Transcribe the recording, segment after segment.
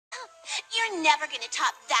You're never going to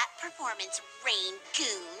top that performance, Rain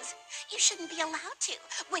Goons. You shouldn't be allowed to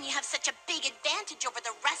when you have such a big advantage over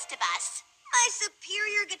the rest of us. My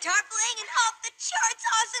superior guitar playing and off-the-charts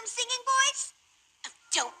awesome singing voice? Oh,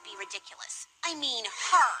 don't be ridiculous. I mean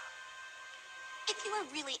her. If you were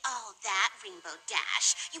really all that, Rainbow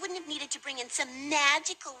Dash, you wouldn't have needed to bring in some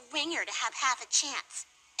magical ringer to have half a chance.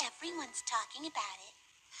 Everyone's talking about it.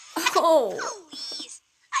 Oh. Please.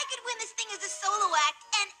 I could win this thing as a solo act,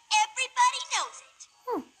 and everybody knows it.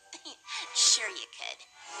 Sure you could.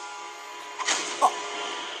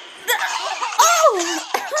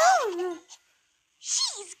 Oh!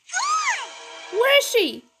 She's gone! Where is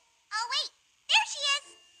she?